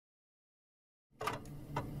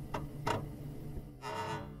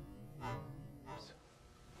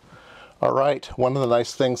All right, one of the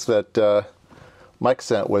nice things that Mike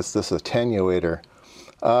sent was this attenuator.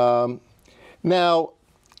 Now,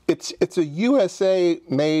 it's a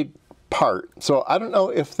USA-made part, so I don't know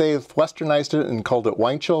if they've westernized it and called it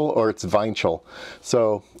Weinschel or it's Weinschel.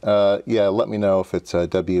 So yeah, let me know if it's a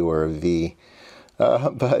W or a V.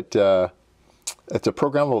 But it's a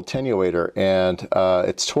programmable attenuator, and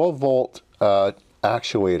it's 12-volt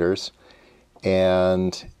actuators,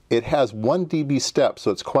 and it has 1 dB step,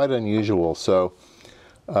 so it's quite unusual. So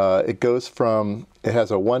it goes from, it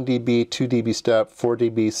has a 1 dB, 2 dB step, 4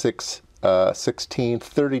 dB, 6, 16,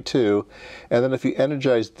 32, and then if you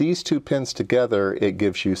energize these two pins together, it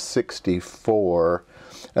gives you 64,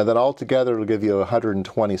 and then all together it'll give you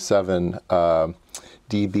 127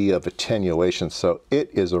 dB of attenuation. So it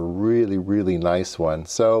is a really, really nice one.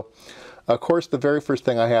 So of course, the very first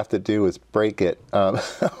thing I have to do is break it. I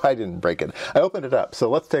didn't break it. I opened it up. So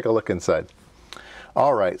let's take a look inside.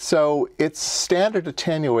 All right, so it's standard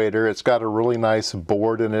attenuator. It's got a really nice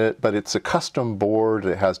board in it, but it's a custom board.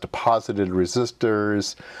 It has deposited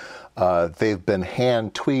resistors. They've been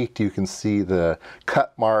hand tweaked. You can see the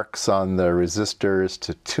cut marks on the resistors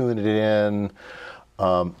to tune it in.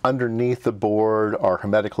 Underneath the board are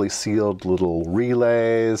hermetically sealed little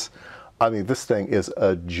relays. I mean, this thing is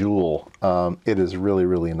a jewel. It is really,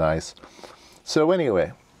 really nice. So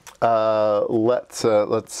anyway, well,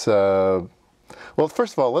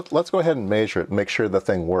 first of all, let's go ahead and measure it and make sure the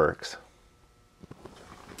thing works.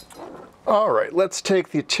 All right, let's take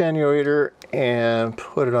the attenuator and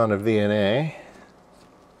put it on a VNA.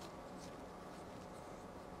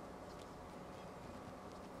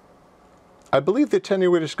 I believe the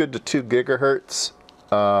attenuator is good to 2 gigahertz.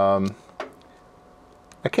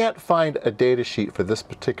 I can't find a data sheet for this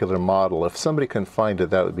particular model. If somebody can find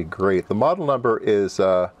it, that would be great. The model number is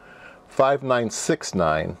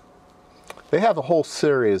 5969. They have a whole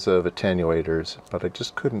series of attenuators, but I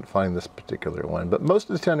just couldn't find this particular one. But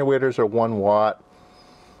most of the attenuators are 1 watt.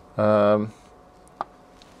 I'm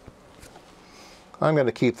going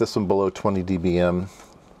to keep this one below 20 dBm,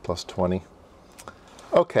 plus 20.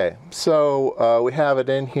 Okay, so we have it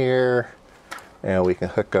in here, and we can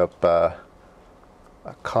hook up a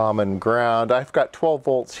common ground. I've got 12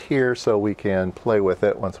 volts here, so we can play with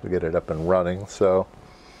it once we get it up and running. So,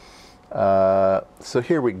 so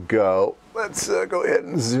here we go. Let's go ahead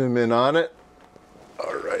and zoom in on it.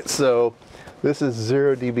 All right, so this is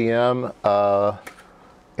 0 dBm,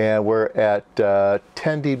 and we're at 10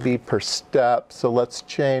 dB per step. So let's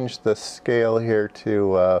change the scale here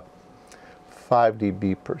to 5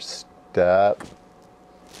 dB per step.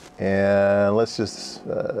 And let's just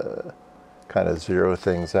kind of zero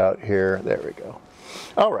things out here. There we go.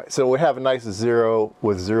 All right, so we have a nice 0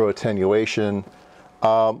 with 0 attenuation.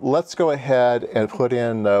 Let's go ahead and put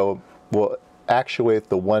in, we'll actuate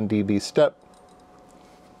the 1 dB step.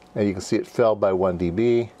 And you can see it fell by 1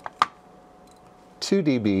 dB, 2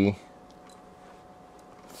 dB,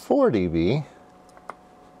 4 dB,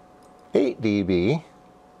 8 dB,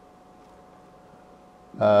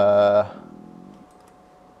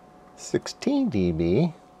 16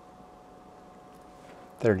 dB,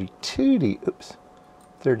 32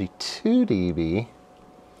 dB.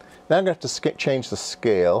 Now I'm going to have to change the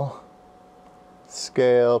scale.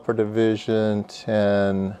 Scale per division,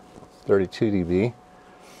 10, 32 dB.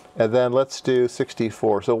 And then let's do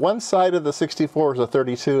 64. So one side of the 64 is a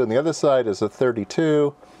 32 and the other side is a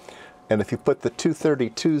 32. And if you put the two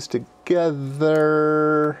 32s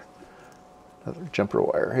together, another jumper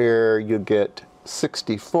wire here, you get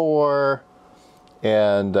 64.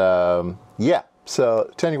 And yeah, so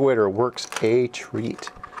attenuator works a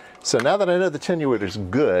treat. So now that I know the attenuator is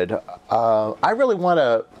good, I really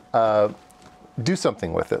want to do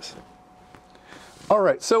something with this. All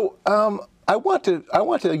right, so I want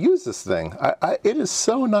to use this thing. It is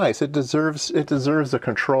so nice. It deserves a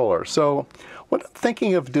controller. So what I'm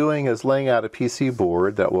thinking of doing is laying out a PC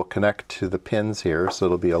board that will connect to the pins here. So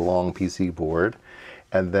it'll be a long PC board,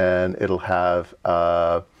 and then it'll have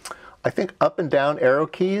I think up and down arrow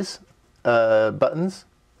keys, buttons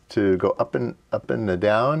to go up and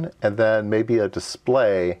down, and then maybe a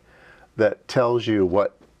display that tells you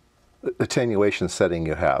what attenuation setting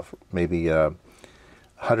you have. Maybe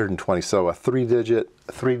 120, so a three digit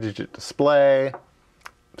display.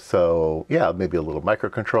 So yeah, maybe a little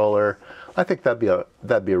microcontroller. I think that'd be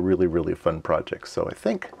a really, really fun project. So I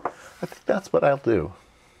think that's what I'll do.